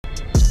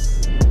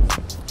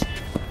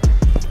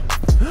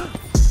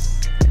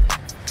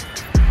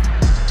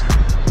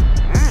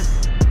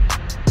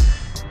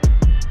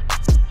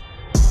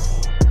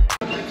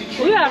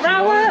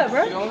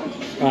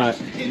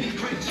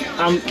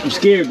I'm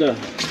scared though.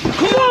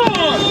 Come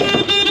on!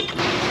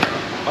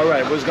 All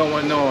right, what's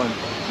going on,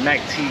 Mac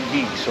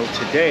TV? So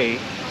today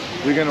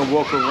we're gonna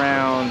walk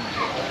around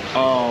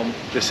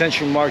the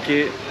Central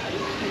Market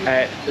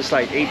at, it's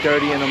like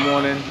 8:30 in the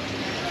morning.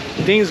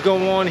 Things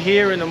go on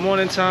here in the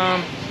morning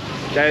time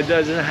that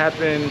doesn't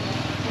happen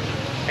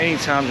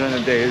anytime during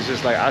the day. It's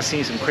just like I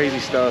seen some crazy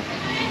stuff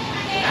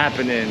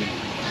happening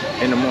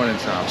in the morning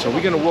time. So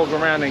we're gonna walk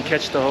around and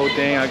catch the whole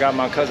thing. I got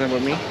my cousin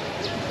with me.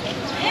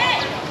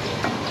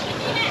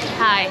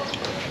 Hi.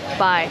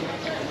 Bye.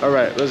 All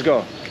right, let's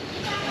go.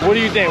 What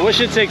do you think? What's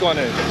your take on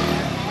this?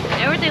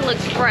 Everything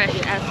looks fresh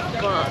as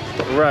fuck.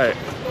 Right.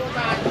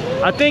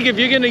 I think if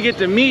you're gonna get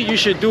the meat, you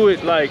should do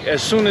it like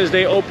as soon as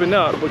they open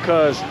up,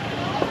 because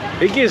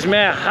it gets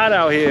mad hot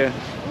out here.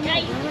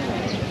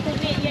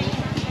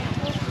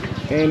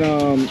 And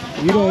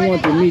you don't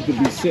want the meat to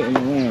be sitting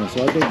around.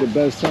 So I think the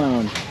best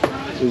time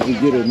is to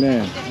get it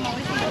now.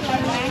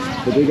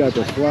 But they got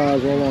the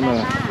flies all on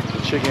the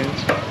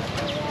chickens.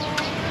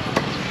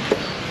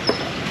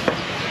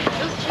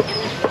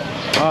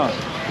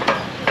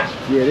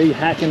 Yeah, they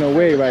hacking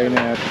away right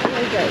now.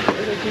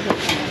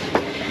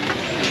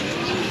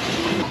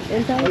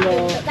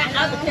 Hello.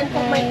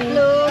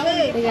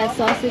 They got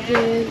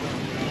sausages.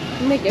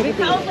 We make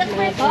everything.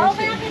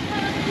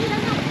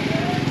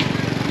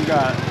 You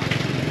got...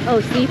 Oh,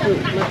 seafood,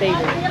 my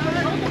favorite.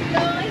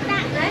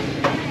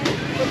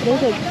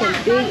 There's like some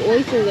big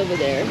oysters over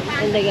there.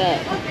 And they got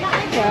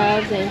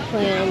crabs and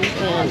clams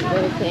and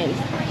little clams.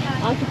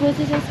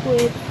 Octopuses and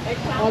squids.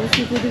 All the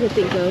seafood you can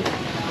think of.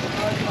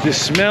 The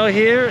smell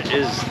here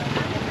is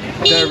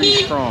very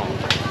strong.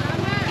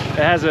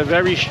 It has a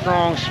very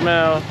strong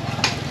smell.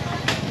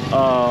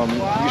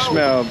 You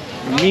smell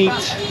meat,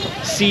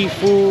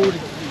 seafood.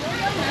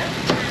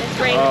 It's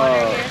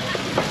rainwater here.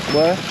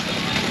 What?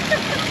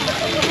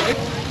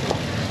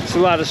 It's a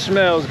lot of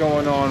smells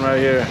going on right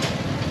here.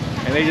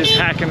 And they just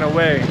hacking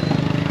away.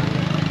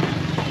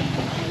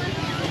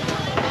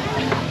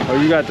 Oh,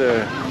 you got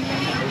the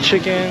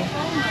chicken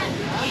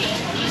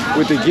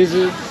with the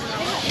gizzards.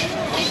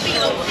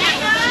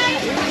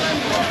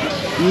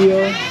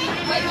 Eel.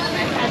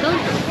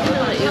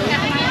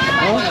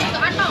 Huh?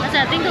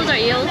 I think those are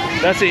eels.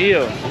 That's an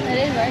eel. That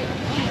is, right?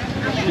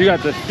 You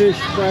got the fish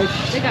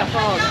fresh. They got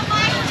frogs.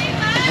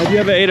 Have you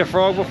ever ate a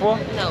frog before?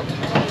 No.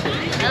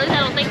 At least I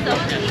don't think so.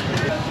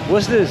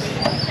 What's this?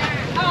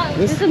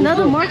 This is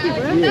another market,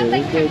 bro. Yeah,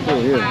 let's go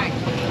through here.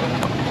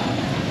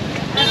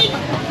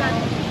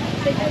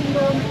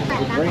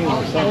 The brain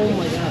or something. Oh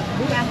my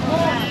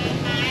god.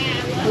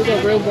 Those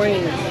are real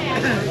brains.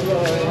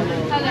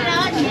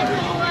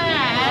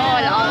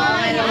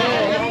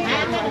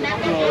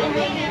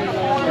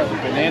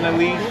 Banana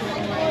leaf.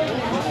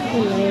 I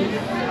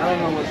don't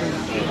know what's in it.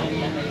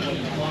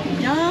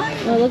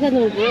 Oh, look at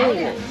them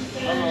grilling.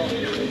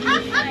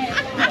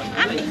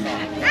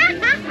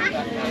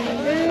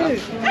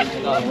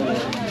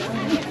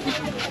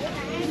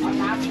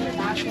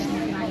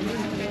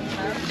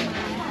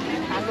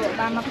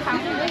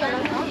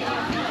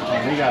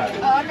 We got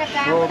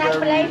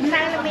strawberries.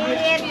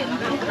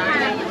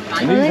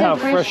 And these are how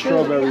fresh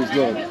strawberries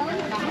look.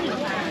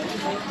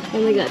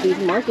 And we got these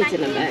markets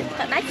in the back.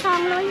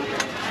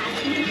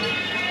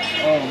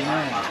 Oh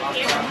man.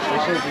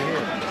 What's over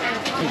here?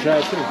 You try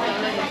it too.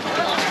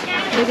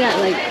 They got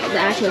like the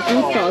actual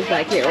food stalls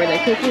back here where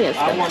they're cooking and I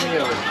stuff. want me a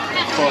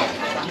frog.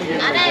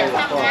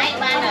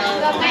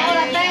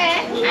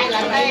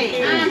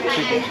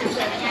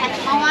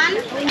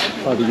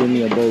 About to give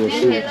me a bowl of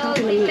soup.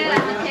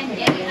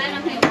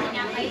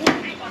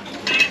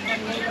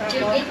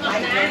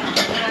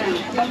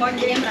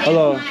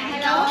 Hello.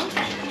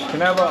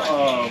 Can I have a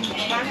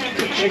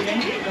chicken?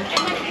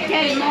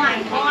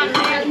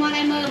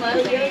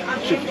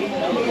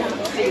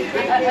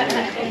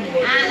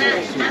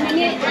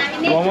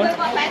 You want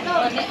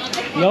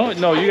one? No?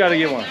 No, you gotta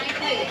get one.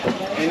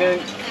 And then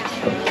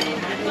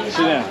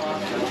sit down.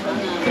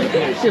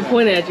 Should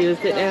point at you and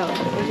sit down.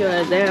 Put your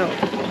ass down.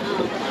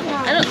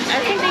 I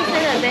think they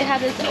said that they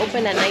have this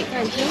open at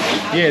nighttime too.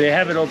 Yeah, they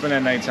have it open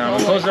at nighttime.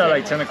 It closes at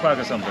like 10 o'clock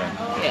or something.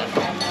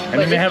 Yeah. And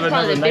then they have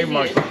another night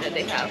market. That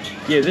they have.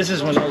 Yeah, this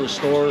is when all the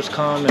stores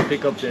come and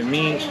pick up their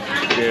meat,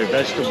 their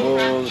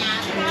vegetables,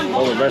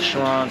 all the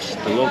restaurants,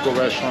 the local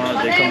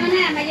restaurants, they come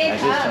at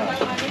this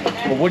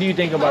time. But what do you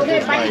think about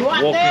this, like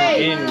walking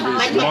in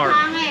this market?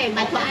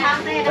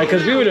 Like,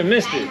 cause we would have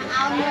missed it.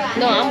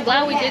 No, I'm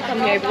glad we did come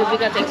here because we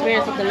got to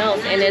experience something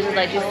else. And it's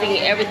like just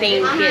seeing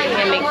everything get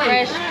handmade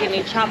fresh,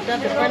 getting chopped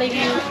up in front of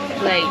you,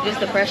 like just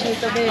the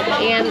freshness of it.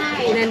 And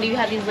then you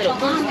have these little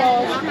food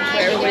stalls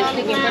where everybody's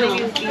cooking in front of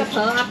you.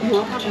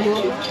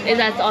 It's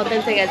as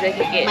authentic as it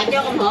could get.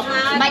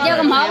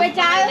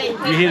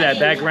 You hear that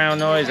background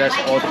noise? That's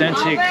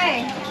authentic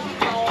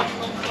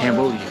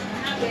Cambodia.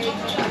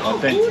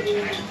 Authentic.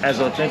 As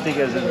authentic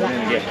as it's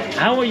gonna get.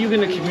 How are you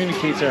gonna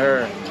communicate to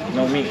her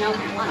no meat?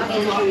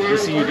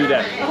 Let's see you do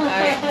that.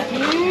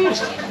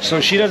 So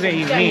she doesn't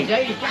eat meat.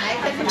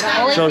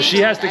 So she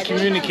has to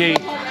communicate.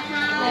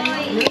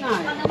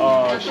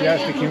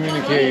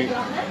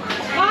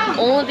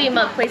 only thing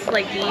about places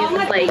like these is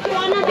like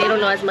they don't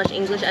know as much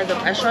English as the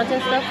restaurants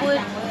and stuff would.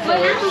 So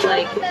it's just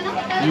like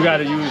you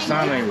gotta use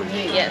sign language.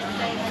 yes.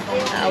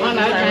 I would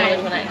use sign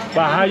language when I.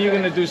 But how are you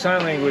gonna do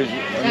sign language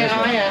on this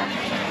one?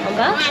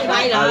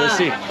 Let's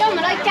see.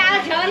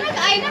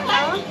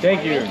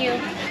 Thank you. Thank you.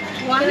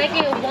 Can I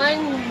get one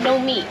no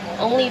meat,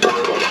 only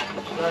vegetables?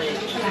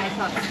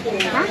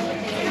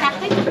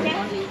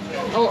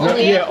 Oh, No,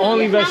 only yeah,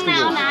 only vegetables.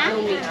 no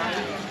meat.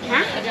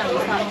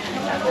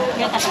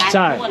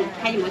 Chai.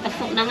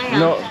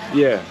 No,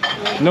 yeah.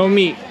 No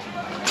meat.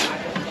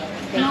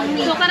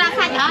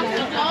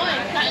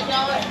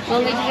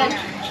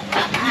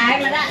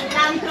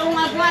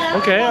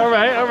 Okay, all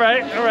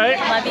right.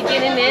 Might be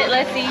getting it.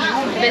 Let's see.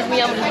 Miss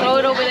me, I'm gonna throw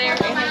it over there.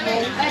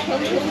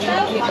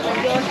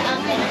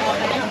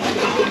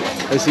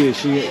 Let's see if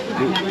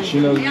she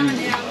knows you.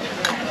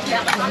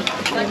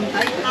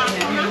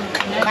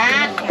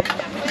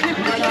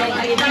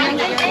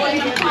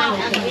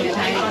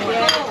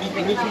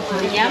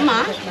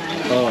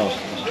 Oh.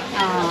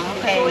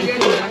 Okay.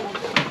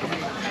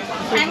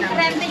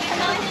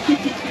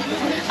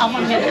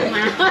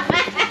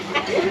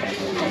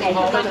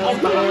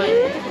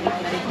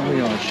 We're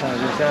gonna try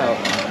this out.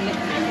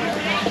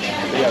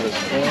 We got a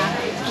spoon.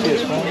 See a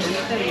spoon?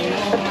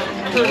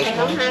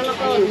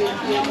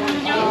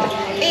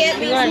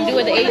 We're gonna do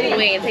it the Asian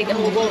way and take the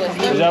whole bowl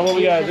and Is that what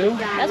we gotta do?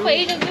 that's what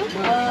Asians do.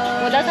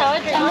 Well, that's how I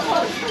drink my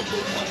sauce.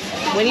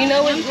 When you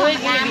know it's good, you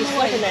need to be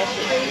slushing that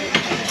shit.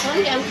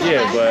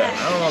 Yeah, but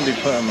I don't want to be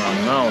putting my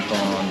mouth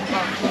on.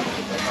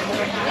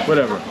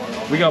 Whatever.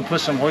 We're gonna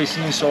put some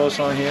hoisin sauce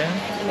on here.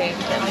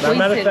 Now,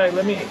 matter of fact,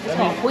 let me taste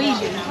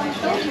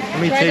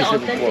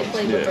it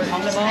before. Yeah.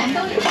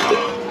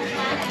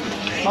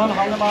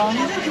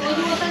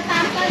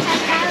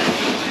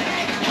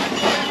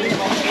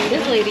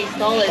 This lady's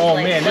stall is Oh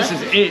like man, this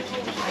is it.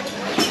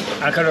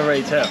 I could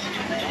already tell.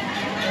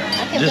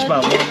 Just by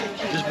one.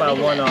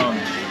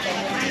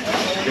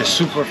 It's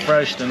super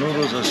fresh. The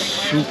noodles are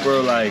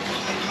super like,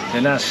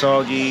 they're not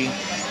soggy.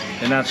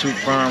 They're not too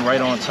firm, right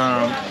on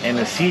time. And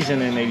the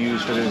seasoning they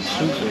use for this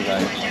soup is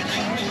like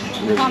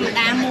really good.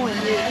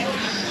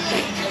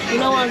 You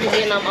know when I was in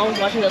Vietnam, I was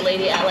watching the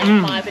lady at like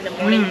 5 in the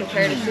morning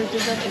prepare the soup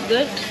and stuff. It's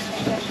good.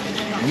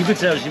 You could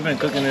tell she's been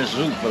cooking this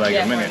soup for like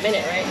a minute. For a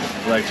minute, right?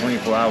 For like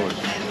 24 hours.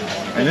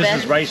 And this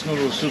is rice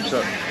noodle soup,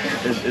 so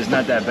it's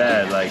not that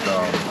bad like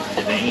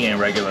than eating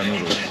regular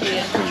noodles.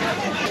 Yeah.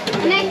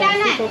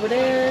 Over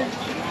there.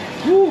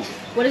 Woo.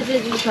 What is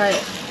it? You try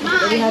it.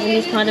 What do you have in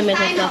these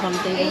condiments and stuff? I'm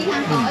thinking.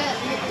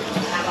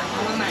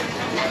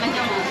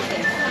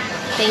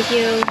 Thank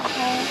you.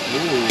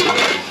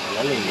 A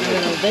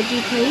little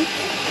veggie paste.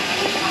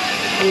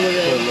 Really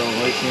good.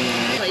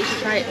 Like, you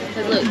should try it.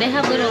 Cause look, they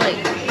have little like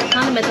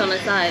condiments on the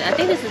side. I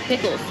think this is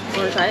pickles. You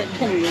wanna try it?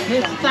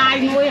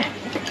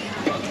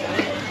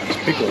 It's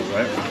pickles,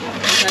 right?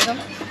 Try them?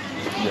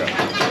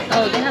 Yeah.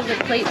 Oh, they have the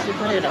plates to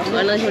put it on.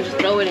 Unless you want to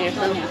just throw it in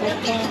yourself.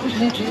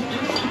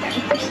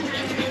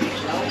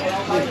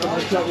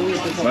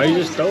 Why you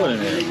just throw it in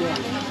there?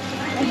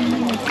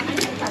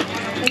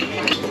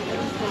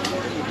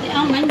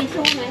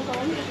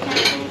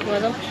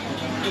 Want them?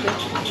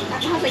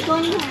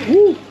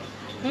 Woo!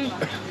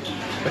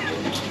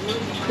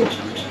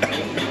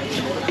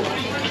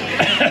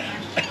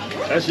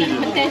 That shit is...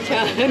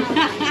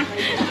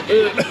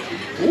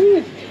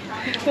 Woo!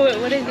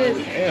 What is this?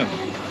 Damn.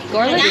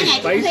 Garlic? It's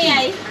spicy. I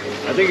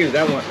think it's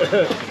that one.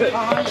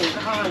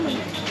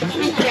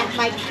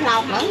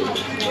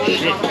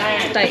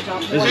 Steak.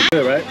 This is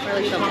good, right? I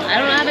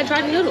haven't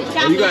tried the noodles.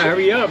 Oh, you gotta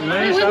hurry up, man. Hey,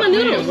 where's Stop my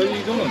playing. noodles? What are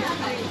you doing?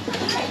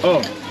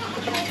 Oh,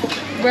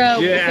 Bro.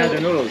 you didn't add the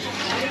noodles.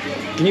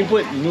 Can you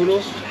put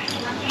noodles?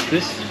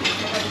 This?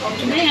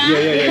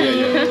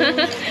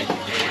 Yeah.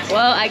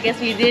 Well, I guess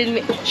we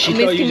did She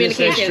thought you just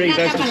said straight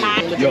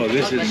vegetables. Yo,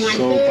 this is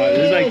so fire.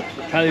 This is like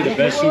probably the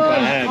best soup I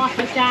had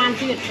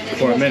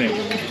for a minute.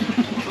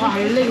 I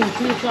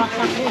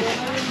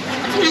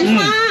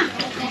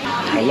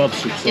love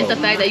soup so. It's the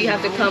fact that you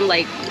have to come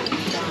like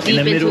deep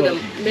into the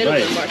middle of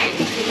the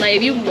market. Like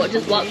if you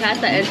just walk past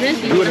the entrance,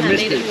 you would have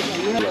made it.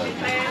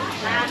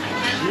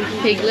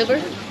 Pig liver?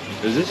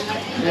 Is this?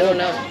 I don't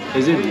know.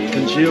 Is it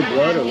congealed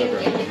blood or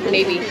liver?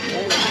 Maybe.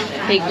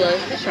 Pig blood.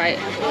 Let's try it.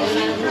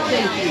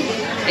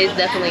 It's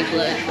definitely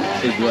blood.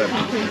 It's blood.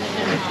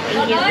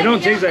 It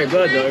don't taste like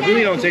blood though. It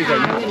really don't taste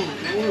like nothing.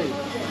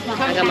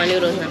 I got my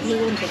noodles now.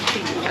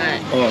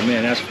 Alright. Oh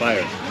man, that's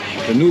fire.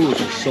 The noodles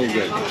are so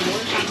good.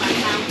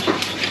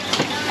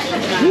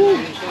 Woo.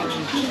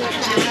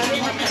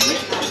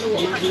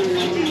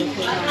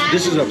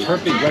 This is a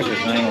perfect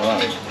breakfast, I ain't gonna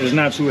lie. It's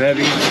not too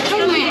heavy.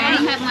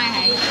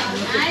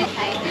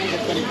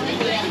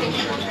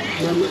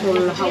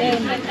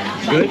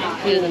 Good?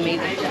 It was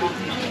amazing.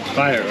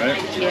 Fire, right?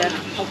 Yeah.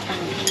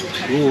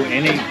 Ooh,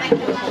 and they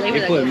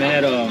put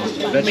mad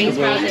Bean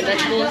sprouts and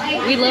vegetables.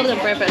 vegetables. We love the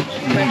breakfast.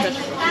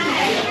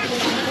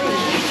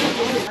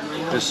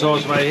 This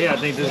sauce right here, I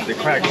think this is the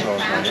crack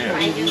sauce right here.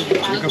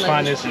 You can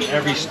find this in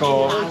every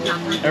store,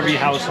 every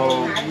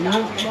household.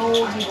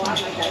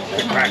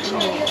 The crack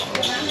sauce.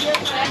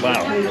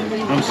 Wow,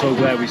 I'm so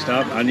glad we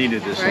stopped. I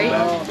needed this so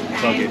bad.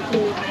 Fuck it.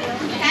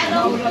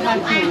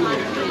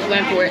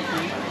 Went for it.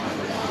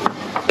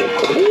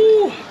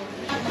 Ooh.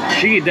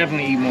 She could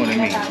definitely eat more than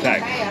me.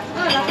 Fact.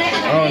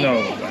 I don't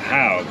know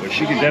how, but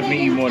she could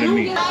definitely eat more than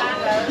me.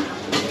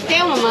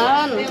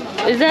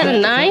 Is that a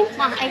 9?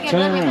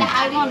 10,000.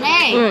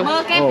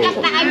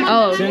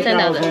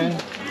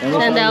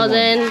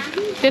 10,000.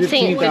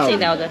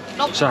 15,000.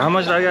 So how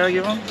much do I gotta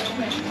give him?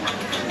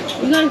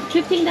 You got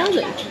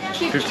 15,000.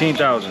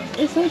 15,000.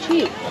 It's so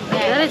cheap.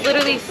 That is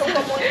literally so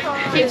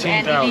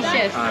 15,000.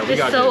 delicious.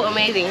 It's so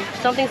amazing.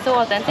 Something so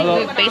authentic.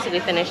 Hello. We basically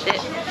finished it.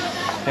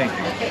 Thank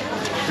you.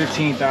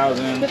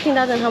 15,000.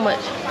 15,000. How much?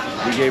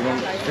 We gave him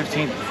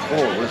 15.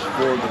 Oh, what's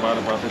 4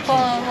 divided by 15?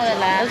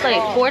 It's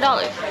like $4.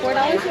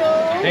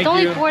 $4? It's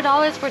only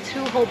 $4 for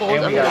 2 whole bowls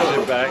And of we got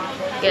noodles. it back.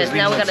 Yes,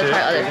 now we gotta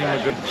try other.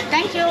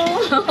 Thank you.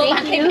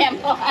 Thank you.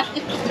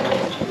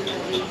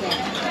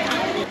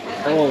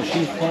 Oh,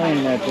 she's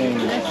frying that thing.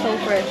 That's so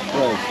fresh.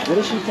 What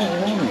is she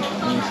putting on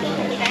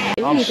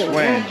it? I'm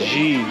sweating.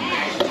 Gee.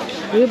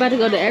 We're about to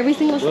go to every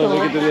single store.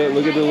 Look at the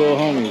little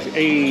homies.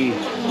 Hey.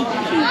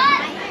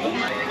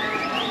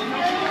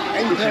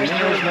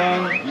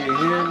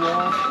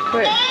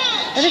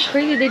 That is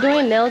crazy. They're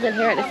doing nails and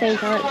hair at the same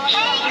time.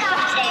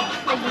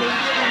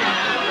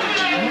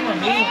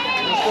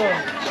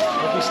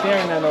 Don't be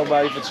staring at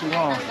nobody for too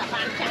long.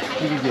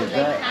 You can get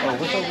that. Oh,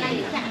 what's over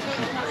here?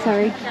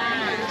 Sorry.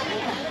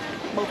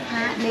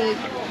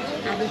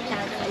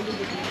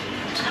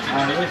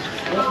 Alright, let's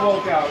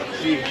walk out.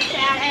 See.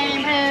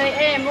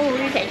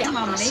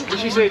 What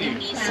she say to you?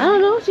 I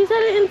don't know. She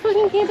said it in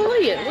fucking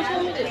Cambodia. What you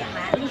want me to do?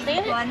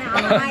 Understand it?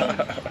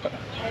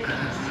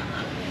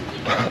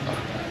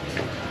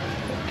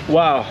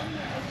 Wow,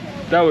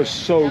 that was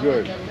so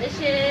good.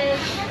 Delicious.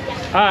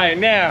 All right,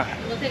 now.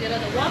 We'll take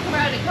another walk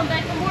around and come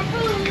back for more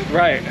food.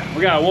 Right,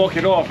 we gotta walk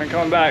it off and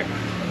come back.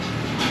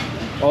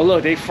 Oh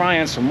look, they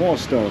frying some more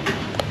stuff.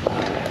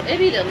 It'd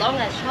be the long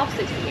ass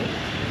chopsticks to me.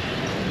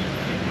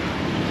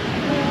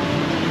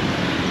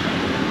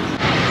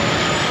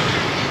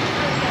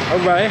 All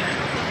right.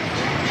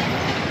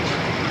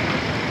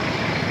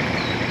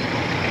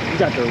 You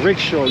got the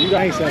rickshaw. You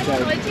guys have that.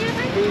 You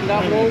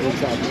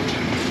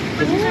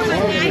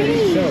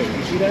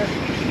see that?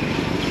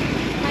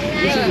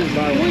 You should just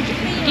buy one.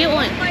 Get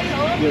one.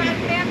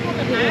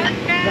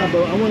 Nah,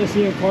 but I want to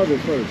see him carve it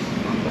first.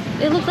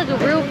 It looks like a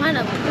real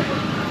pineapple.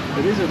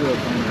 It is a real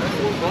pineapple.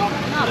 No,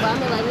 but I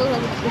mean like look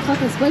like a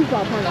fucking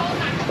SpongeBob pineapple.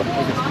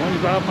 Like a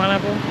SpongeBob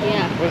pineapple?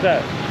 Yeah. What's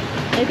that?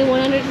 Like the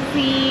one under the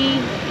sea.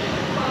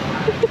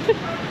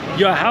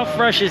 Yo, how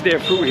fresh is their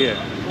fruit here?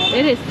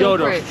 It is so Yo,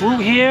 fresh. the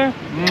fruit here,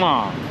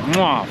 mwah,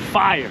 mwah,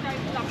 fire.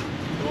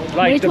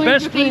 Like Which the one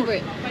best is your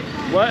fruit. favorite?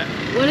 What?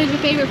 What is your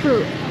favorite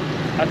fruit?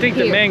 I think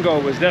the mango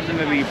was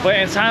definitely, but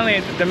in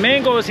Thailand, the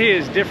mangoes here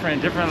is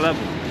different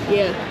level.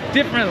 Yeah.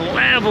 Different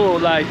level,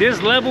 like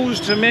there's levels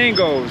to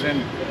mangoes,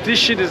 and this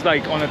shit is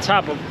like on the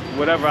top of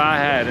whatever I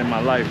had in my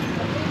life.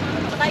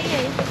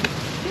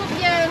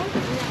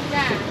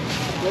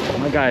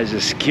 My guy is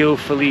just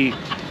skillfully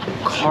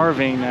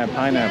carving that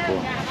pineapple.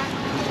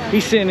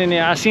 He's sitting in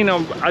there. I seen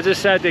him. I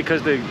just sat there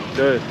because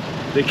the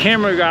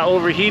camera got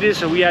overheated,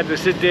 so we had to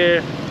sit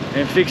there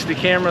and fix the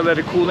camera, let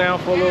it cool down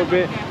for a little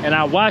bit. And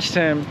I watched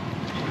him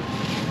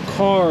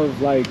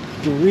carve like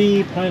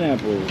 3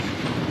 pineapples,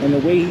 and the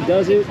way he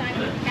does it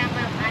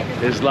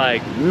is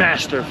like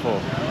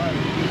masterful.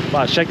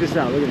 Wow, check this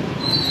out. Look at it.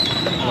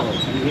 Oh,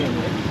 you hear me?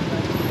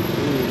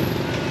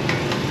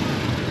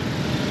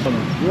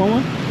 You want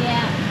one?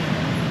 Yeah.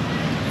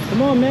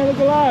 Come on, man, look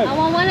alive. I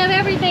want one of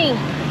everything.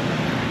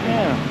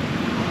 Yeah.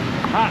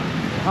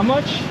 How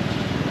much?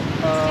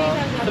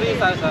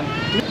 3,000.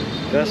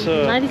 That's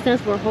 90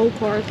 cents for a whole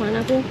car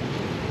pineapple.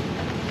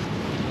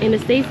 In the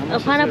States, a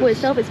pineapple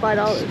itself is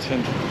 $5.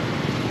 10.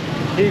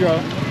 Here you go.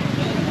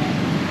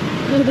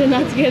 No, they're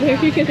not together.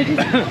 You could just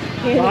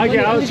Well, I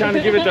was trying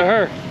to give it to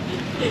her.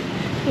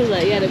 He was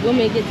like, yeah, the go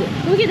make it to.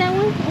 Can we get that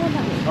one? I want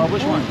that one. Oh,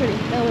 which That one? one's pretty.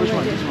 That Which right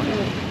one? there. This one? That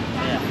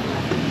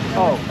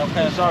Oh,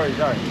 okay. Sorry.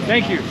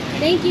 Thank you.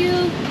 Thank you.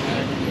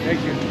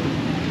 Thank you.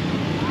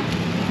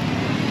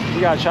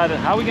 We gotta try to.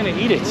 How are we gonna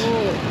eat it?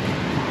 Oh.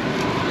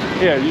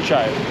 Here, you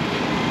try it.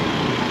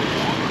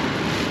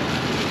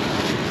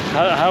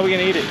 How are we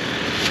gonna eat it?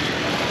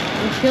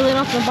 And peel it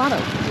off the bottom.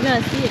 You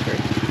gotta see it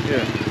first.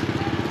 Yeah.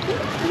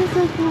 That is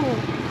so cool.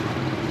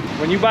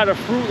 When you buy the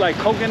fruit like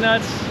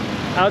coconuts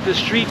out the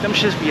street, them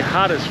shits be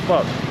hot as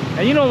fuck.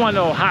 And you don't want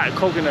no hot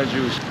coconut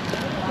juice.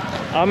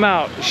 I'm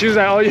out. She was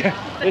like, oh yeah,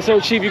 it's so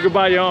cheap you could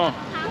buy your own.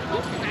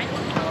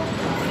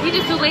 You're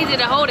just too lazy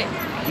to hold it.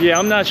 Yeah,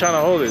 I'm not trying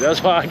to hold it.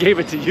 That's why I gave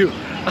it to you.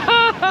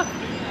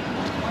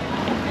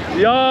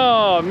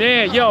 Yo,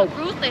 man, yo. The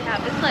fruits they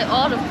have, it's like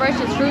all the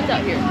freshest fruits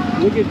out here.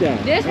 Look at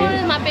that. This one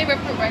is my favorite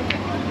fruit right here.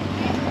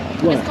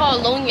 What? It's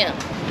called lonya.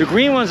 The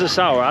green ones are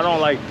sour. I don't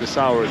like the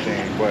sour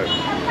thing, but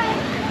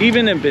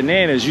Even in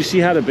bananas, you see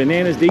how the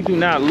bananas, they do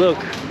not look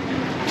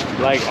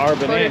like our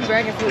bananas.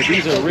 But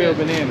these are real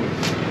bananas.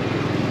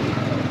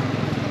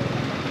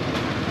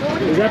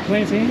 Is that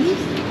plantains?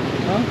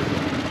 Huh?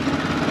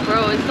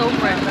 Bro, it's so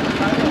fresh.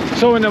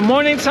 So in the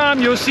morning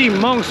time, you'll see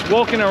monks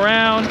walking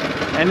around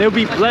and they'll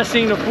be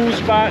blessing the food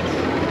spots.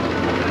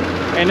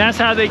 And that's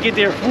how they get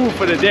their food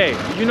for the day.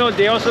 You know,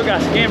 they also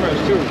got scammers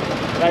too.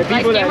 Like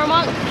people like scammer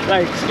monks?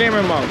 Like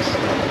scammer monks.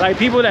 Like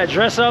people that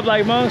dress up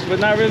like monks, but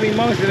not really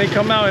monks, and they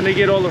come out and they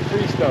get all the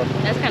free stuff.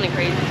 That's kind of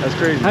crazy. That's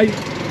crazy.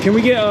 Can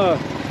we get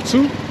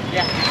 2?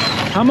 Yeah.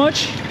 How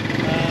much? 1,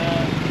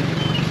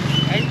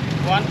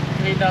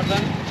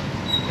 3,000.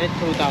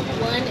 2,000.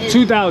 One is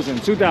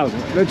 2,000. 2,000.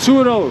 The 2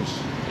 of those.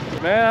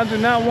 Man, I do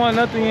not want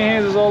nothing. Your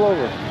hands is all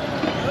over.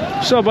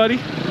 What's up, buddy?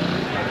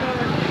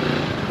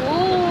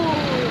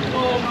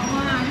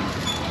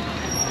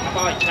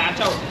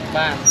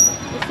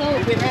 it's so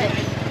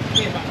fresh.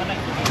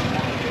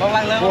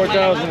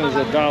 4,000 is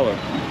 $1.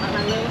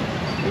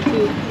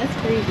 That's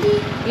crazy.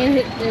 And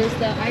there's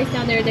the ice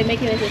down there. They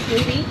make it as a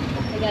smoothie.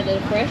 They got the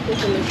fresh.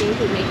 There's some machines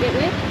to make it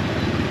with.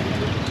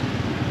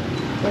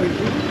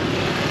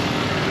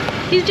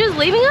 He's just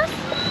leaving us?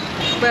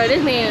 Bro,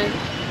 this man.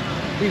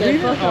 He's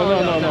leaving?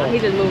 Oh, no.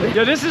 He's just moving.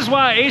 Yo, this is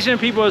why Asian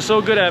people are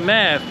so good at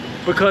math,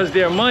 because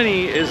their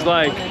money is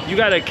like, you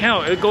gotta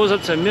count. It goes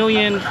up to a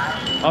million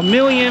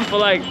for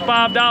like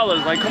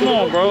 $5. Like, come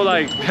on, bro.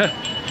 Like,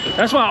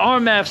 that's why our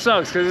math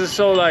sucks, because it's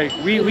so like,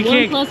 we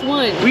can't. 1 +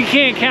 1. We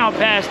can't count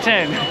past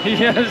 10. You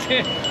know what I'm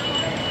saying?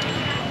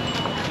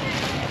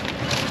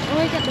 Oh,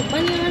 he got the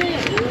bunny on it.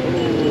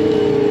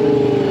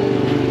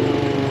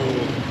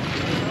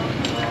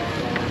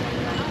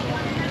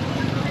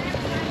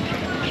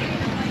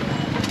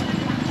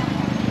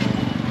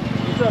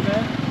 What's up,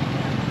 man?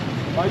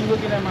 Why are you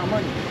looking at my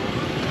money?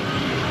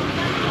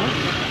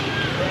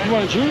 Huh? You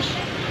want a juice?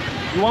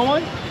 You want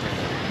one?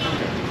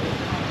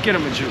 Get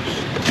him a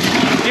juice.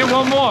 Get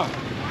one more.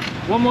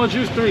 One more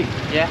juice, 3.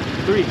 Yeah.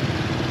 3.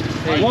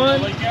 1,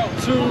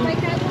 2,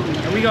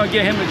 and we gonna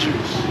get him a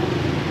juice.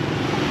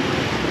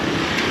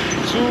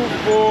 2,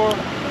 4,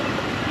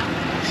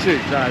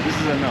 6. All right, this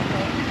is enough.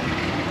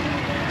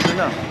 It's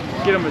enough.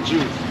 Get him a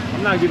juice.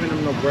 I'm not giving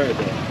him no bread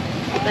though.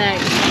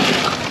 Thanks.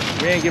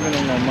 We ain't giving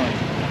him no money.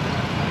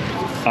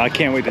 I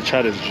can't wait to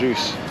try this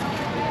juice.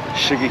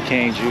 Sugar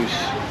cane juice.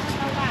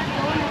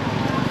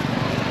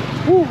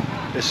 Woo!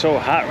 It's so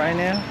hot right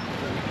now.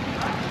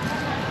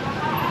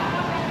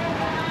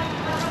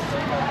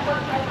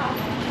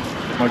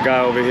 My guy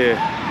over here.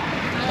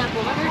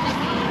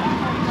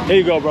 Here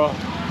you go, bro.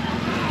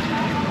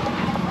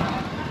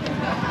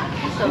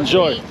 So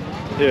Enjoy. sweet.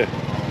 Here.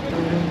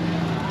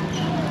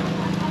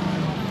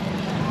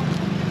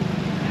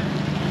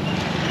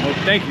 Well,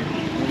 thank you.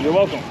 You're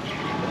welcome.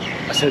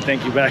 I said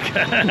thank you back.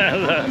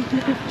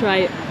 Try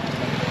it.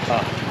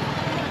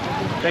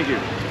 Thank you.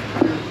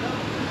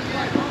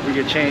 We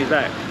get change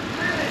back.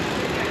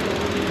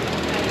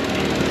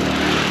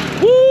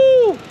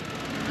 Woo!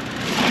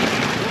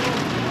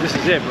 This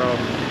is it, bro.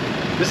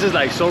 This is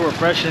like so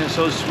refreshing,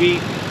 so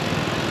sweet.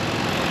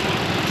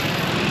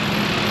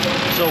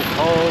 So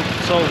cold,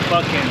 so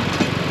fucking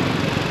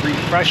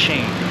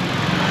refreshing.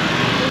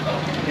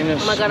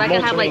 Oh my god, I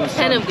can have like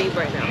 10 of these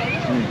right now.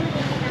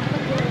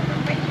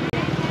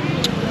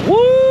 Woo! Oh,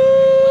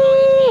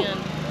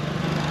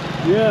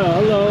 Yeah,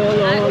 hello.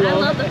 I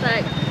love the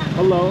fact.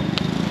 Hello.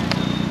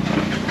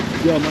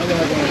 Yo, my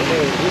God,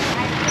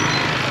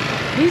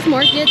 These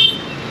markets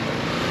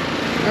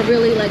are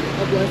really like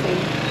a blessing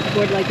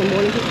for like the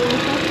morning people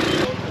and stuff.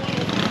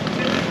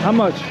 how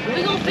much?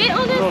 We gonna fit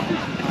on this?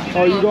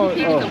 Oh, you going?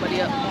 He's picking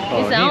somebody up.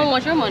 He said, I don't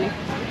want your money.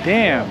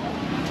 Damn.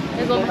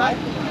 It's gonna be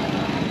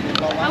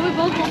how we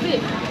both gonna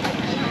fit?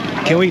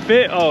 Can we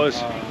fit? Oh, it's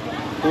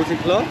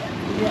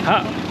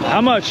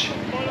how much?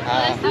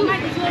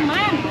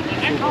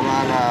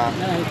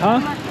 Huh?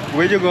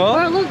 Where you go?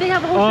 Bro, look, they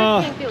have a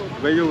whole train field.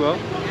 Where you go?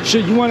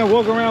 Shit, you want to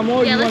walk around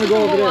more? Or Yeah, you want let's to do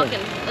go some over more there?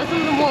 walking. Let's do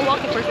some more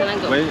walking first and then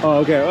go. Wait. Oh,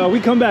 okay. We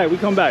come back. We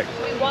come back.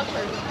 We walk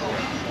first.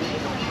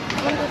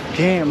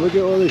 Damn, look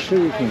at all this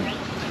sugar cane.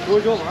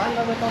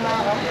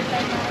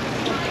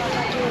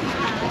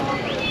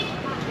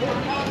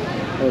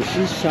 Oh,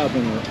 she's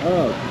chopping it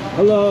up.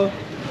 Hello.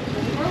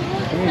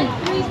 Damn.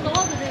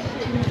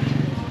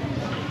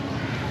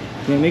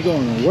 Damn, they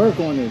going to work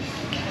on this.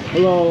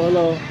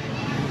 Hello.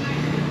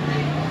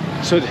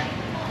 So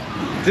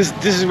this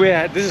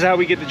is how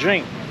we get the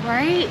drink.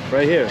 Right?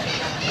 Right here.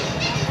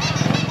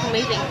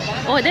 Amazing.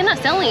 Oh, they're not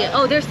selling it.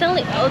 Oh, they're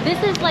selling. Oh,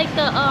 this is like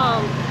the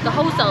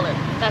wholesaler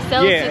that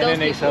sells Yeah, to and those then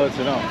they people. sell it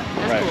to them.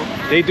 That's right.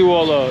 cool. They do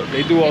all the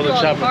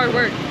chopping. hard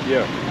work.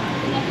 Yeah.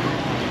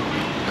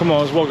 Come on,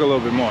 let's walk a little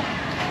bit more.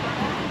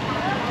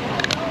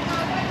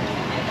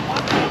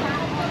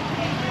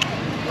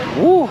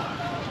 Woo.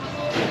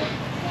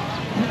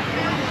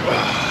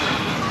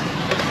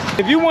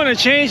 If you want to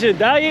change your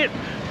diet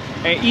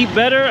and eat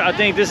better, I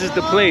think this is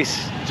the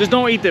place. Just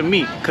don't eat the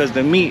meat, because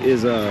the meat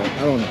is I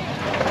don't know.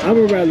 I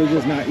would rather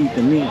just not eat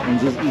the meat and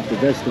just eat the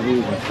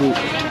vegetables and fruit.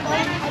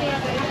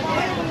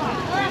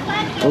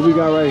 What we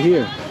got right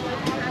here?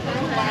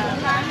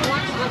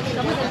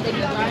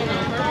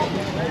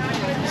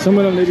 Some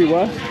of them they be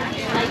what?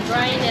 Like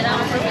drying it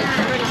out on purpose.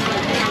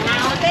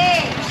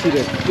 See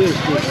the fish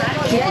just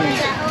kicking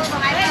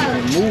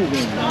and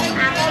moving.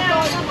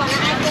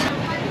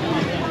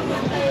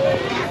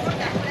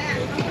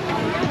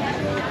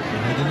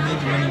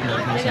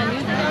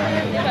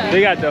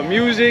 They got the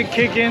music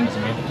kicking.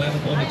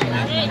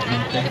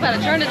 They about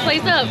to turn this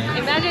place up.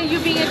 Imagine you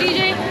being a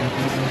DJ.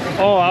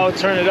 Oh, I'll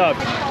turn it up.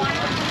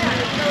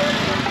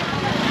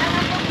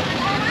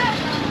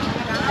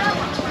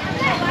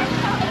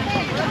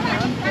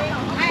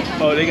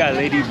 Oh, they got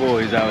lady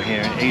boys out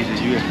here in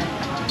Asia.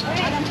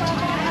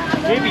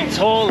 They be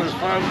tall as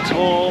fuck,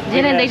 tall.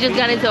 And then they just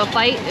got into a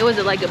fight. It was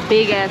like a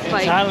big ass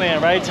fight.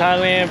 Thailand, right?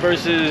 Thailand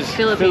versus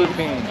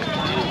Philippines.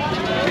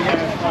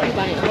 You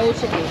buying whole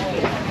chicken.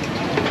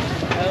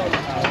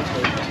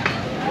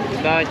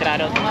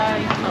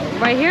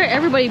 Right here,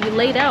 everybody be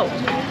laid out.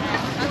 Look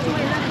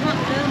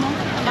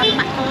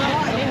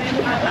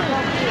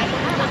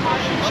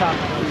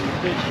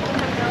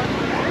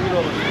at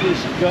all the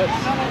fish guts.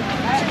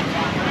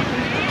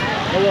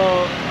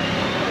 Hello.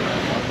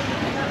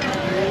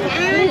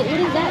 What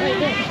is that right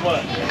there?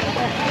 What?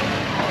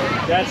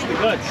 That's the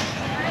guts.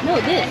 No,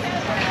 this.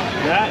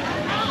 That?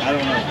 I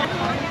don't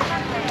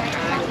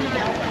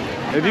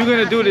know. If you're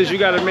gonna do this, you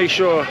gotta make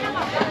sure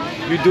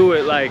you do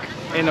it like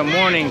in the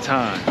morning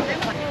time.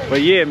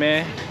 But yeah,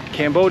 man,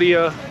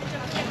 Cambodia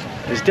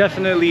is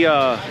definitely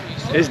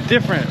it's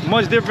different,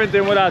 much different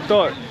than what I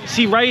thought.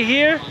 See, right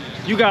here,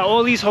 you got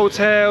all these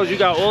hotels, you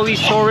got all these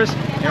tourists,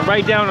 and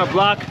right down the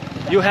block,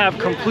 you have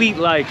complete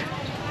like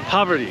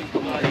poverty.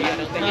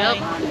 Yep.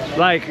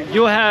 Like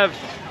you'll have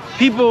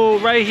people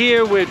right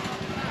here with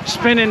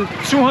spending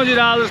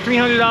 $200,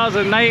 $300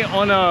 a night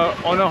on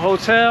a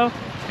hotel,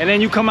 and then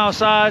you come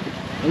outside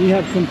and you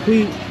have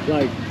complete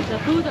like The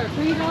foods are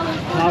 $3,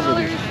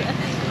 poverty.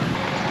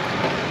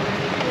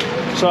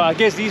 $4. So I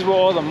guess these were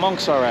all the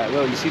monks are at.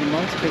 Look, you see the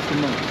monks? That's the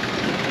monks.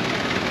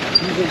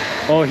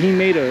 Oh, he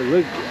made a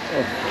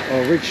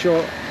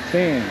rickshaw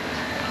fan.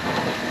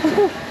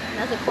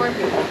 That's a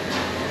cardboard.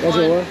 That's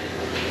a what?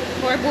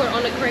 Cardboard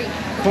on the crate.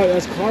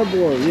 That's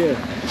cardboard, yeah.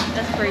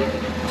 That's crazy.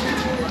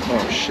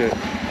 Oh shit.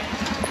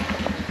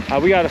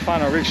 We gotta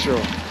find a rickshaw.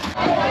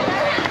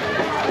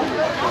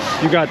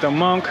 You got the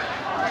monk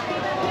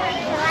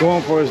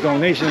going for his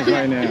donations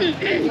right now.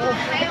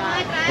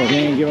 But they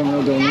ain't giving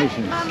no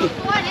donations.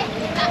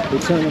 They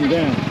turn them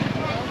down.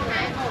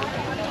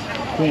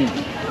 Clean.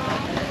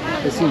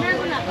 Let's see.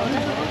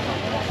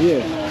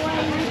 Yeah.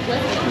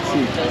 Let's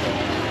see.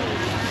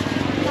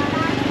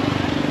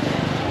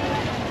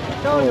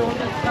 Oh,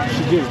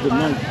 she gives the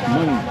monk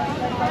money.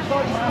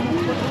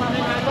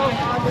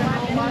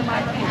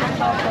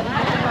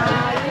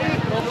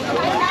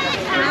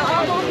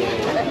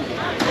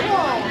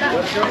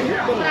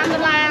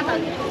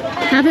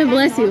 Heaven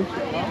bless you.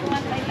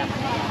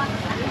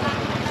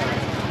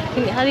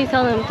 How do you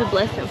tell them to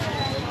bless him?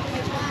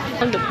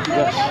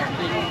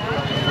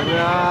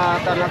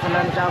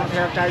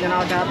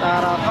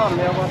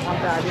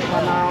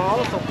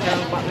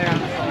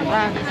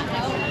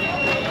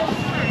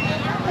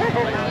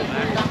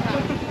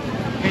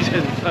 He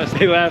said,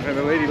 they laughing,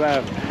 the lady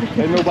laughed.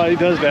 And nobody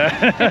does that.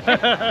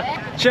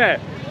 Chat,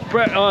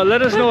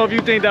 let us know if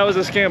you think that was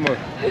a scammer.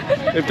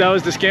 If that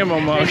was the scammer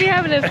monk. He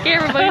having a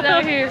scammer, but he's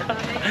out here.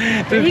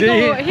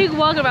 He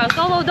walking about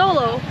solo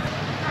dolo.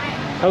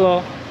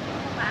 Hello.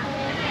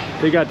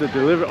 They got the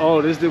delivery.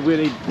 Oh, this is where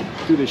they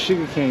do the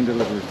sugarcane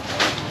delivery.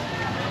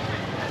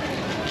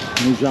 And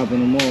he's dropping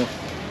them off.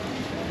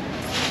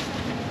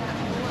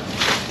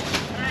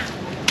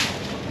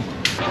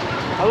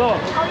 Hello.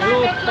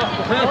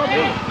 Hello.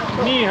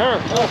 Me, her.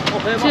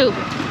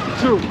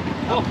 Two.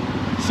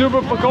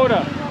 Super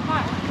pagoda.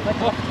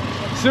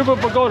 Super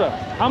pagoda.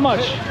 How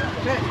much?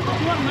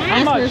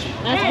 How much?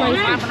 That's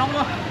crazy.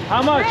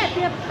 How much?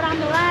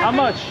 How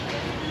much?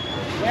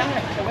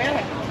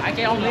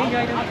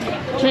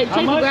 Check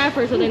the graph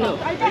first so they know.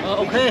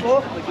 Okay.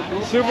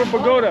 Super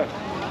pagoda.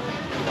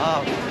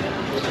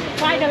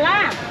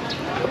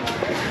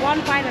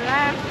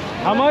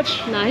 How much?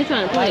 Nah, he's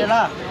trying to play.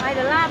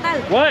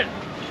 What?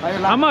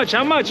 How much?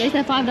 How much? They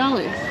said $5.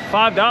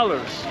 $5.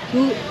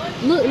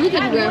 Look at the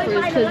graph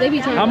first, because they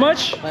be trying. How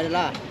much?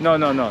 No.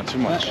 Too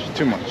much.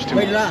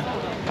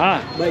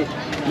 Ah.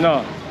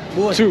 No.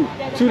 $2.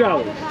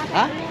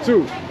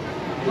 Two.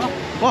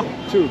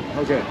 Two.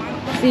 Okay.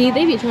 See,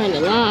 they be trying to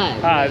lie.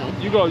 Alright,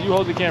 you go. You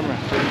hold the camera.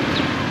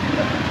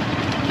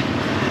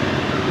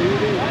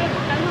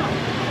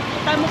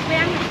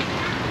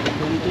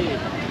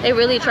 They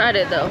really tried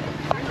it though.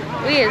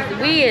 We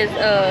is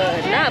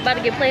not about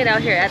to get played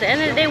out here. At the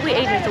end of the day, we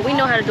agents, so we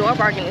know how to do our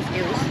bargaining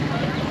skills.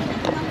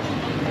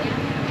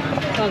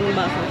 Talking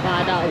about some $5.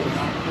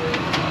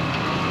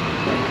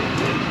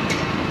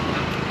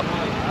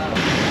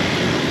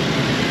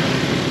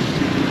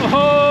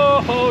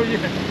 Oh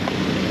yeah.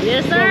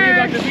 Yes, sir. So we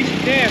about to be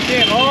damn.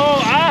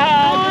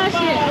 Oh,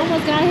 shit,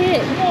 almost got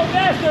hit. Come on,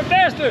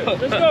 faster.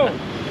 Let's go.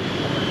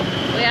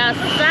 We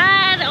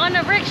outside on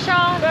the brick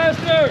rickshaw.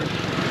 Faster!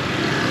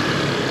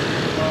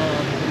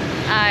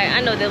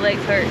 I know their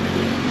legs hurt.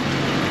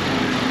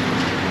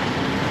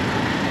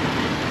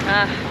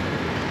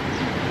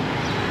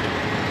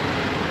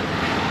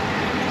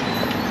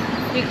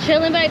 You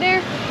chilling back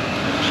there?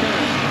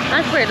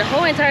 I swear, the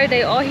whole entire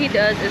day, all he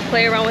does is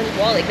play around with his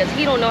wallet because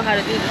he don't know how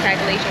to do the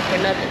calculation for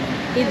nothing.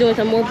 He's doing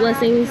some more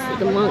blessings,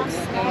 the monks.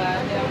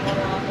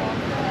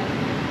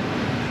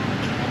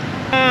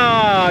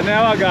 Ah,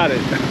 now I got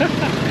it.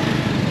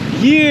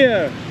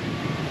 Yeah.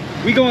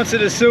 We going to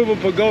the Silver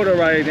Pagoda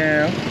right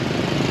now.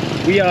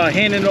 We are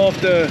handing off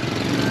the...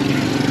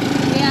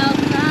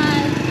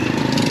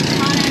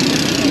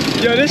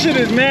 Yo, this shit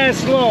is mad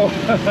slow.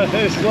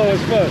 It's slow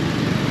as fuck.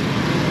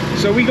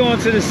 So we going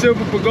to the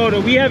Silver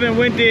Pagoda. We haven't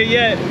went there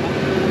yet,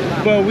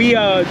 but we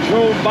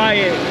drove by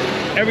it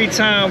every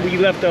time we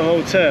left the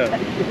hotel.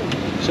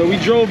 So we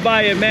drove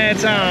by it mad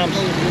times,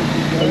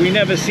 but we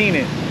never seen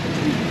it.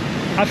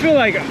 I feel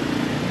like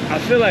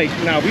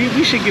nah,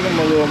 we should give them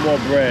a little more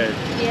bread.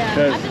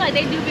 Yeah, I feel like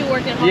they do be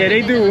working hard. Yeah,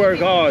 they do work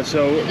hard,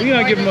 so we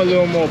gonna give them a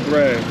little more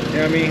bread. You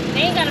know what I mean?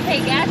 They ain't gotta pay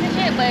gas and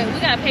shit, but we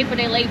gotta pay for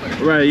their labor.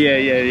 Right?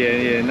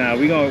 Yeah. Nah,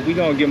 we gonna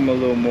give them a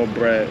little more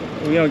bread.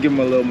 We gonna give them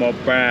a little more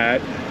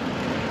bread.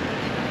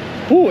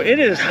 Ooh, it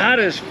is hot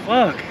as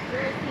fuck.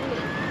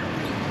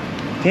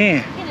 Damn.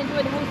 You can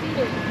enjoy the whole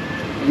scenery.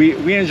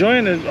 We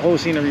enjoying the whole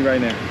scenery right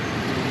now.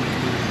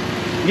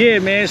 Yeah,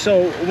 man.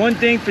 So one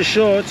thing for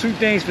sure, two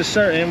things for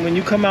certain. When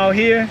you come out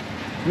here,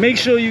 make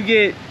sure you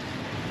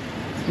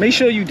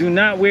do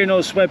not wear no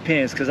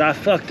sweatpants, because I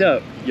fucked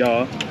up,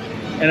 y'all.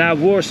 And I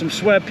wore some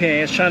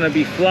sweatpants trying to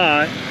be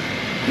fly.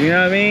 You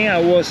know what I mean? I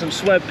wore some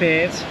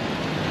sweatpants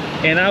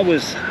and I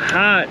was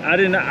hot.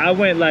 I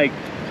went like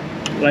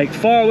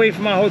far away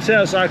from my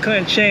hotel, so I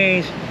couldn't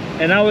change.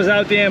 And I was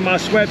out there in my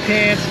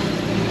sweatpants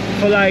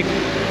for like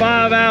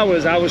 5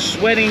 hours. I was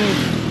sweating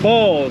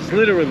balls,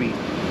 literally.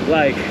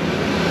 Like,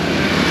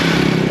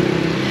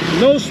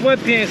 no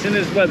sweatpants in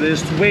this weather.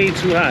 It's way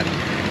too hot.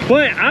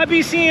 But I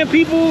be seeing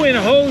people in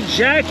whole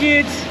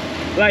jackets,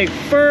 like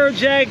fur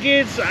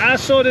jackets. I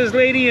saw this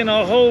lady in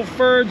a whole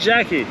fur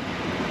jacket,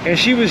 and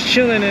she was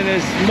chilling in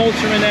this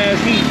sweltering ass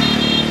heat.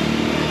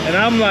 And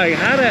I'm like,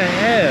 how the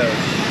hell?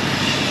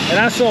 And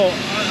I saw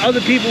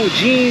other people with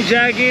jean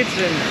jackets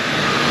and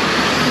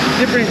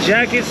different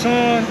jackets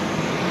on.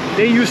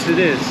 They used to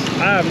this.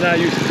 I am not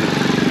used to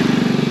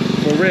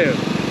this. For real.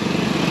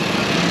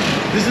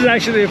 This is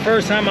actually the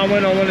first time I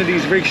went on one of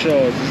these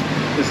rickshaws.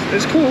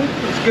 It's cool.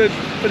 It's good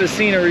for the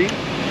scenery,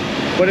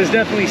 but it's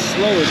definitely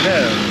slow as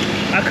hell.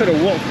 I could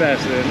have walked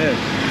faster than this.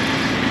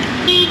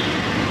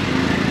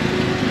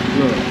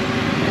 Look.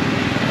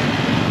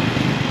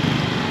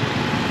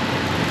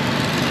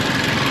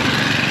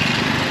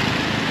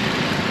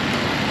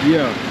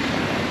 Yeah.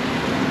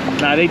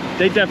 Nah, they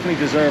definitely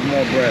deserve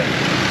more bread.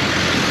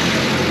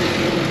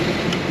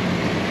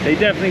 They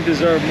definitely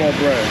deserve more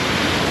bread.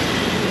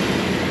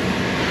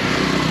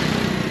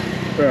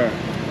 Bruh.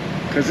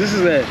 Cause this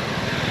is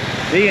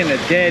they in a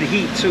dead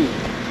heat too.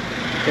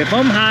 If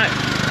I'm hot,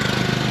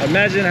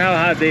 imagine how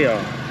hot they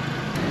are.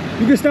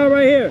 You can start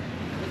right here.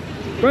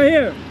 Right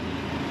here.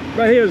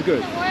 Right here is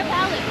good.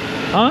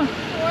 Huh?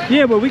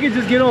 Yeah, but we can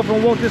just get off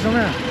and walk this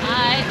around.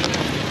 Alright.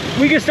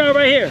 We can start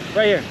right here.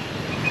 Right here.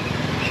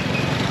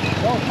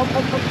 Go.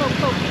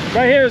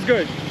 Right here is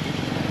good.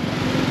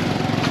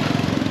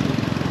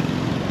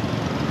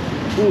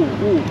 Ooh.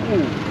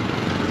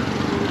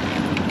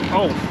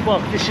 Oh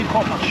fuck, this shit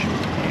caught my shoe.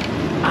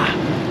 Ah.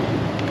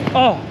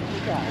 Oh,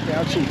 God,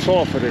 I'm too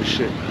tall for this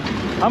shit.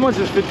 How much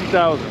is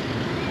 50,000?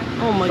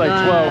 Oh my like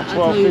God, 12, I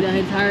told you 50. the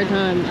entire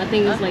time. I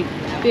think it's like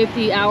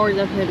 50 hours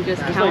of him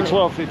just It's counting.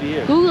 like 12.50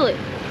 here. Google it.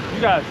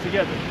 You guys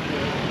together.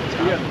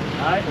 Together.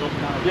 Alright?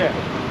 Yeah.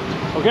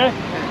 Okay?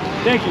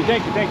 Thank you.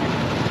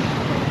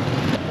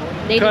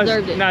 They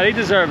deserved it. Nah, they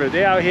deserve it.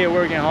 They out here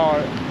working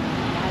hard.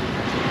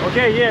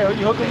 Okay, yeah,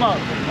 you hook them up.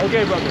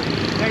 Okay, brother.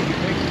 Thank you.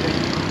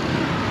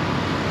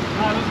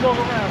 Alright, let's walk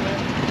around, man.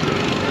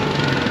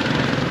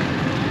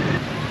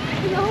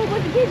 There's a whole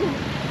bunch of pigeons.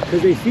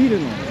 Because they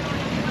feeding them.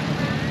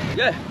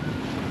 Yeah.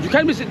 You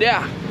can't be sit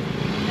there. You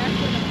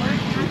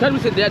can't be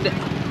sit there.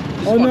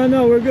 Oh,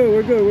 no, we're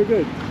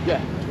good.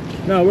 Yeah.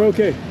 No, we're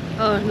okay.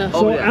 Oh no.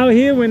 So yeah. out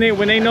here, when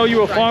they know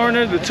you're a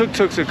foreigner, the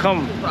tuk-tuks will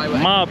come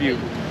mob you.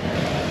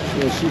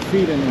 So she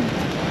feeding them.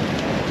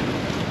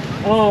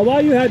 Oh,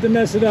 why you had to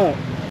mess it up?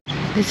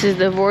 This is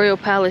the Royal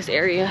Palace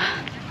area.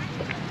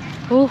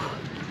 Ooh,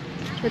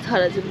 it's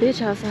hot as a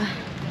bitch outside.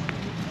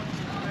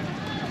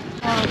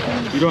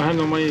 You don't have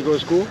no money to go to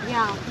school?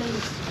 Yeah,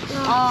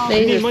 please.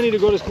 You need money to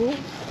go to school?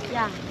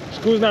 Yeah.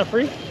 School's not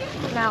free?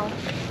 Now.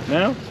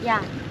 Now?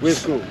 Yeah. Where's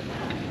school?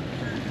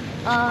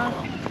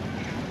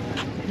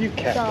 You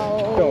cat.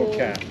 Go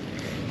cat.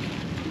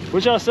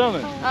 What y'all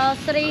selling? $3.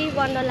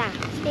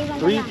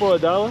 $3 for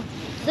 $1?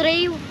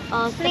 $3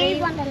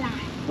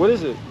 What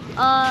is it?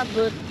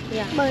 bird.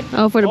 Yeah. Bird.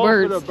 Oh, for the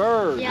birds. For the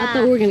birds. Yeah. I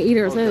thought we were gonna eat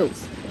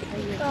ourselves.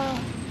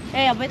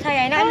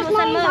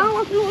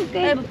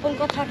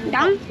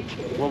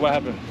 What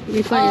happened? We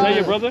Is fighting. that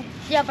your brother?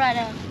 Yeah,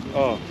 brother.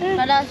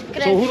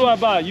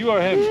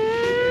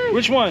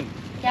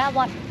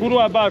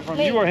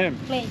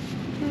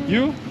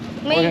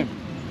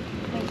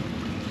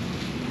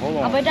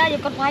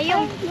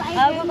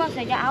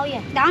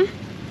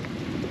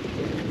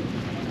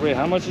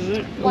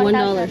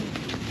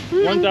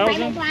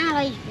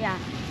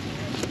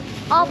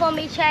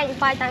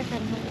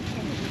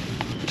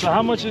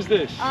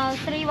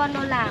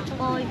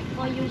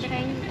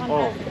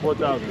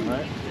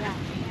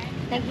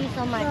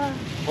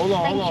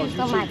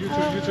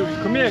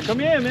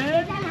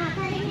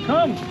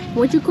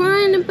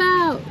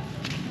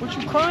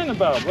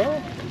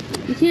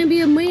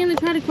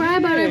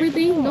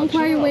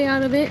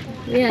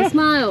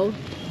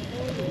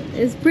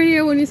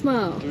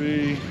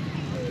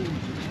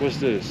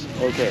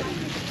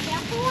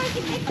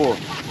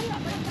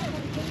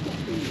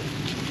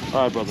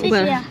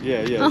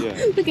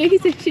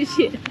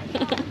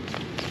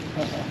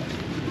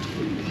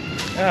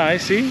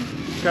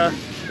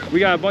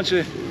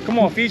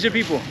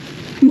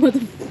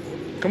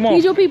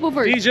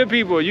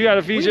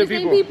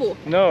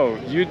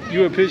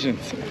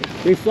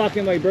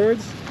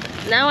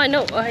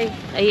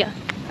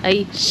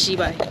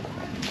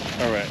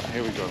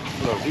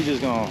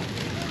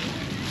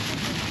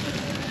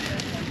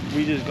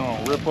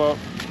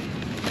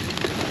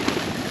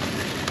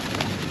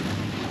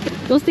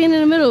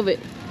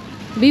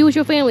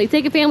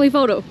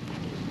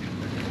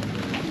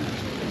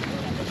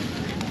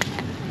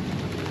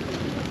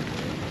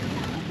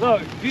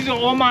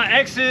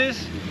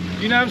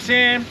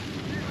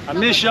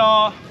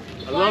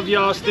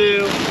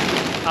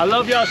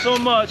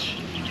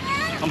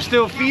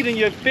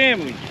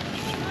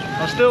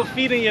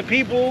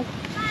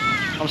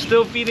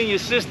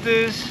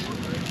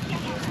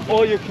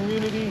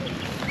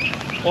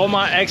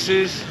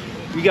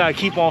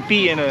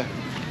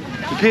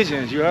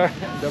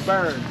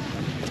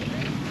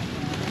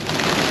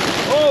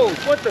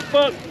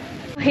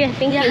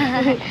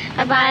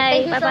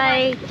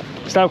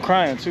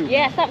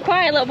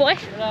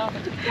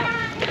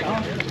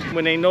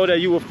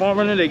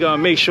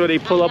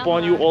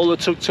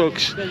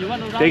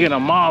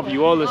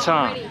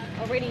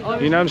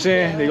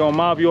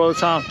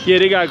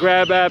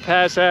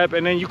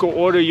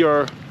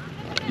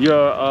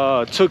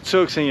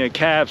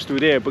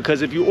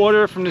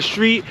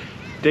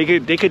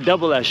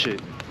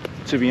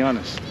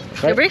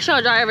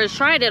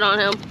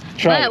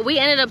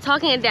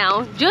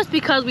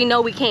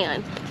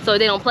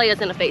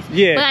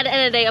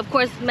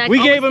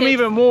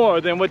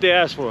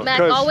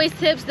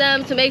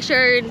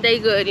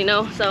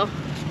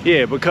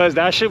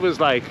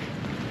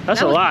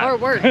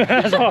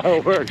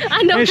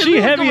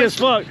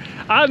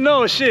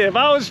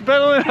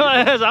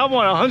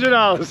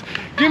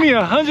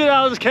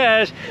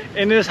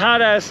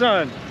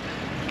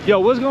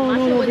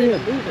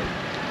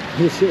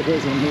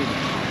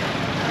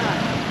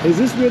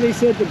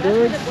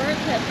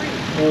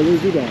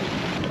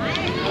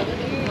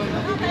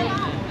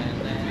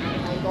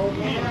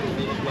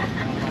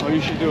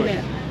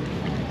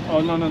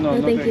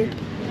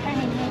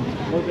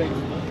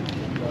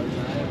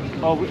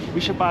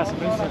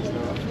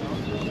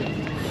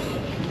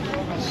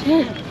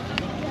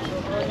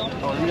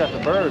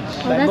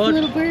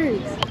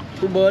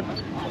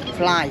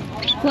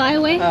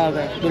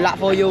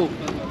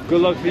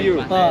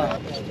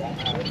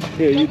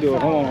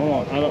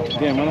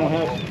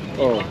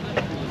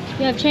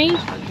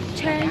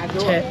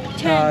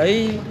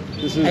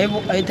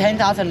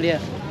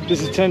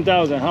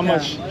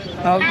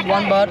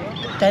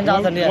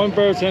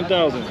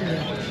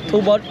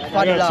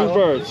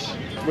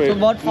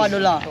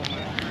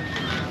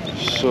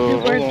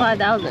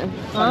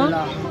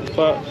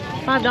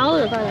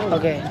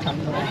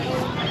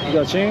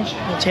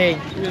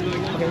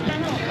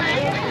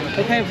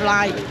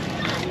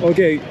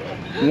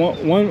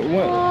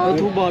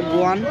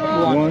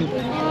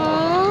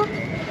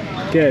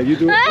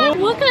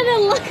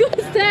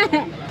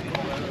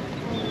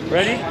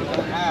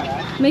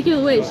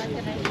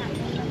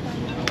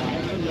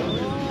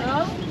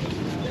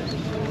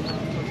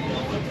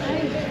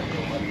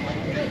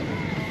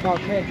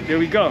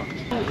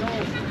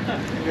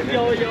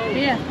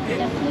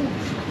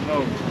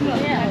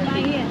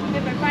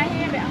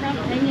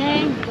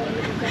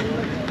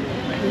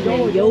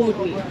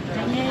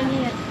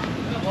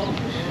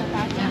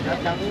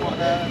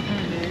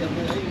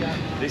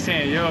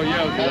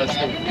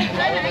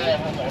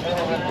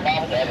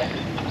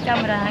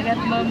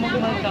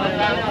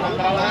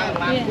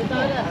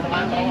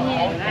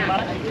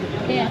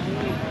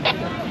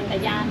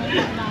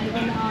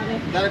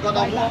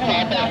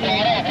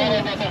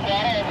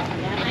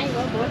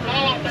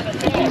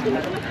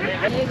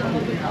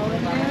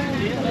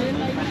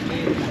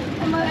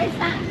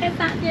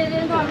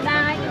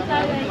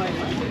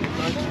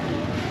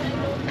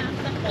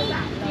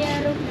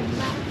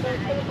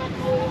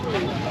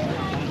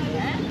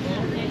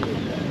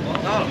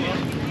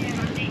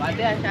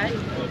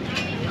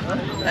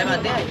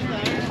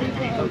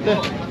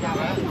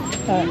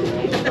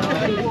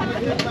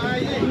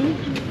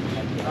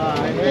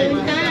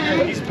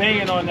 He's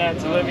paying on that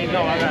to let me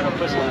know I gotta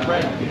put some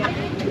bread.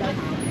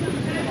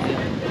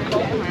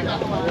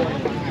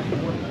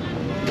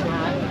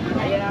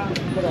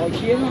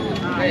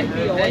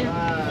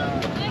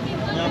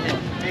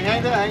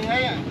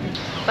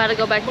 About to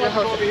go back to the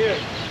hotel. Over here.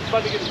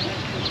 About to get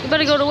You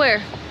better go to where?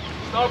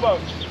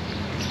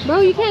 Starbucks. Bro,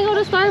 you can't go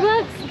to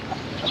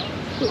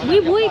Starbucks?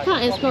 We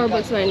boycotting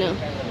Starbucks right now.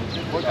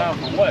 What time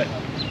for what?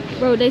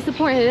 Bro, they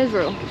supporting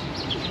Israel.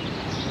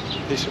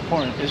 They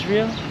supporting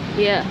Israel?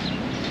 Yeah.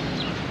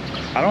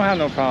 I don't have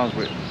no problems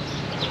with.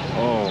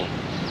 Oh.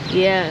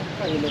 Yeah.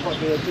 Oh,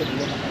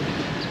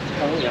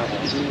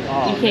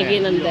 You can't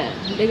get none of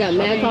that. They got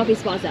mad coffee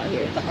spots out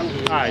here.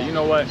 Alright, you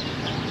know what?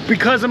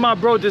 Because of my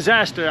bro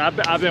Disaster,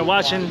 I've been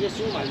watching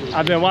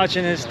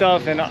his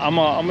stuff, and I'm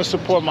gonna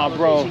support my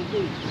bro.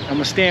 I'm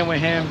gonna stand with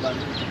him.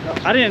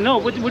 I didn't know.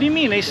 What do you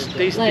mean they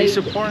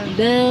supporting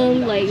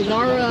them? Like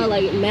Zara,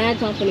 like mad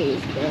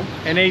companies, bro.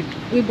 And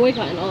we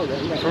boycotting all of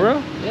them right for now.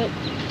 real? Yep.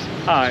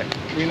 All right,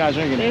 we're not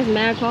drinking There's it.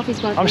 mad coffee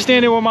spots. I'm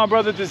standing with my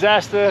brother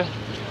Disaster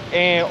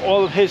and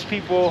all of his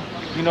people,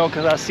 you know,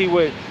 because I see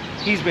what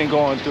he's been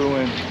going through,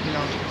 and you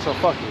know, so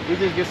fuck it. We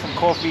just get some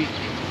coffee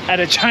at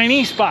a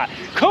Chinese spot.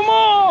 Come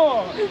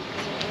on!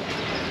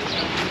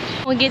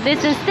 We'll get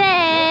this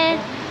instead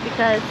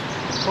because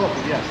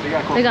Coffee, yes, they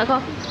got coffee. they got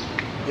coffee.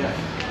 Yes.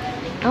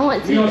 I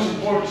want We don't to.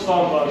 support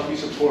Starbucks, we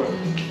support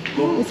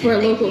local. It's for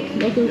local.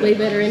 Local's way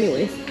better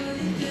anyways.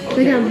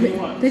 They got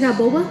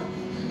boba?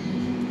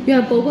 You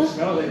have boba?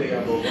 Smells like they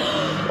got boba.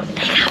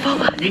 They got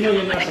boba. You know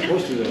you're not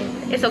supposed to though.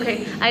 It's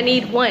okay. I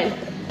need one.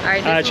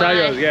 Alright, this Try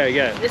mine. yours,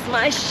 yeah. This is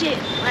my shit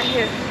right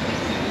here.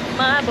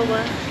 My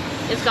boba.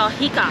 It's called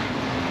Hika.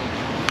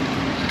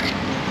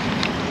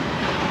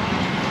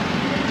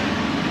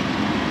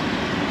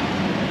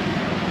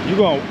 You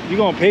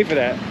gonna pay for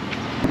that.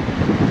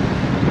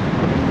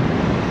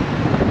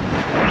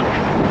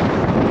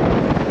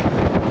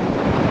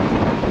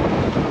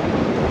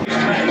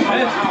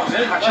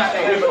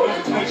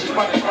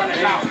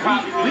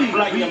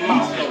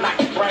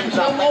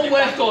 I'm on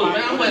West Coast,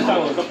 man. I'm West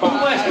Coast.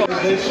 I'm West Coast.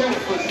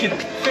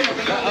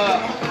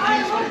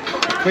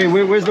 Wait,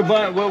 where's the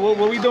button?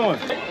 What we doing?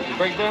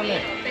 Break down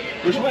there.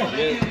 Which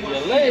way?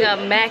 You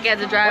got Mac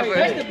as a driver.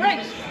 The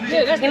brakes.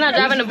 Yeah, that's He's not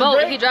driving the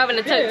boat, he's driving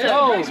the tuk-tuk.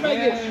 Oh,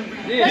 man.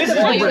 Yeah. This is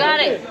Oh, the you brake. got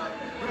it.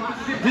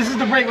 This is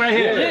the brake right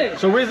here. Yeah.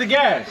 So where's the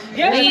gas?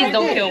 Please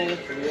don't kill me.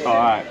 All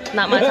right.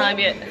 Not my time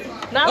yet.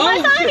 Not my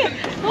Oh, time shit.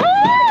 yet. Woo!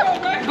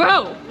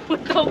 Bro,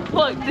 what the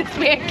fuck? This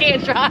man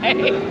can't drive.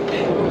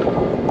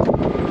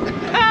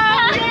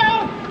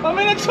 I'm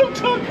in a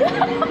tuk-tuk.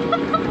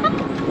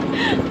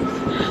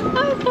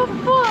 What the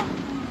fuck?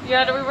 You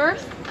got to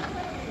reverse?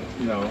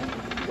 No,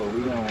 but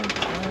we don't.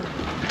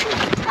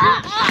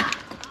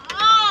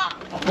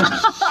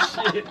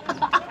 Shit.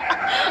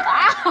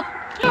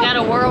 You got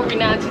a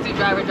world-renowned tuk-tuk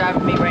driver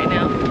driving me right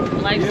now.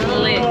 Life's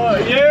lit.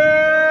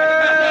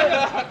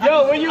 Yeah!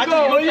 Yo, where you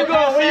go? Where you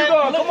go? Where you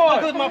go? Come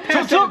on.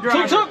 Tuk-tuk,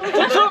 tuk-tuk,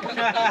 tuk-tuk,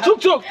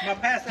 tuk-tuk. My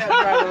past that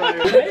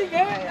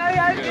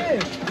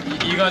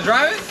driver. You gonna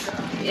drive it?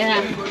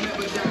 Yeah.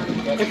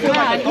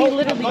 God, he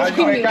literally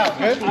threw me. I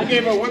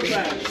gave her whip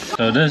back.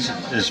 So this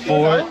is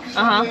forward,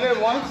 Uh-huh.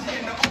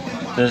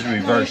 this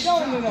reverse,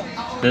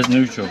 this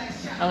neutral.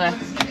 Okay.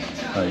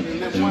 Like,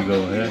 then you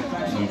go here,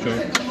 neutral.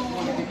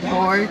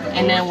 Forward,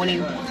 and then when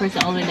you press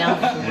it all the way down.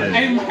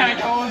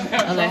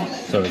 Yeah. Okay.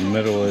 So the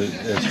middle is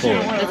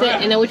forward. That's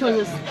it. And then which one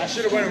is? I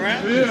should have went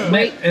around.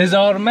 It's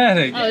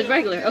automatic. Oh, it's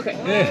regular. Okay.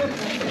 Yeah.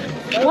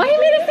 Why you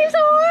made it seem so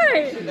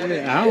hard?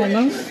 I don't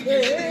know.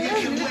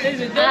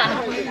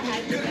 Ah.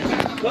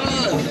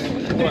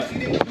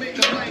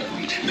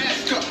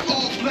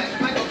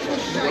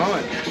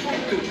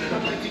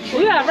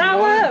 You got round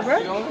one, bro.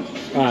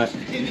 All right.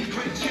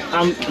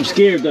 I'm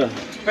scared though.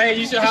 Man,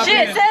 you should hop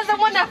Shit, in. says the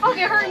one that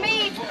fucking hurt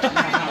me. Go.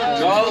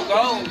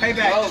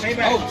 Payback, Go.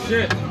 payback. Oh,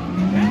 shit.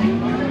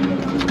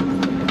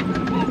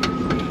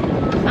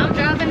 I'm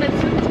driving the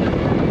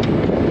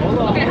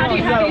tuk-tuk. Okay, how do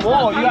you You got a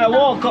wall. stop? You got a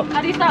wall.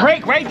 How do you stop?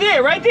 Brake right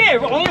there,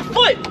 on your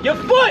foot. Your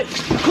foot.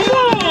 Come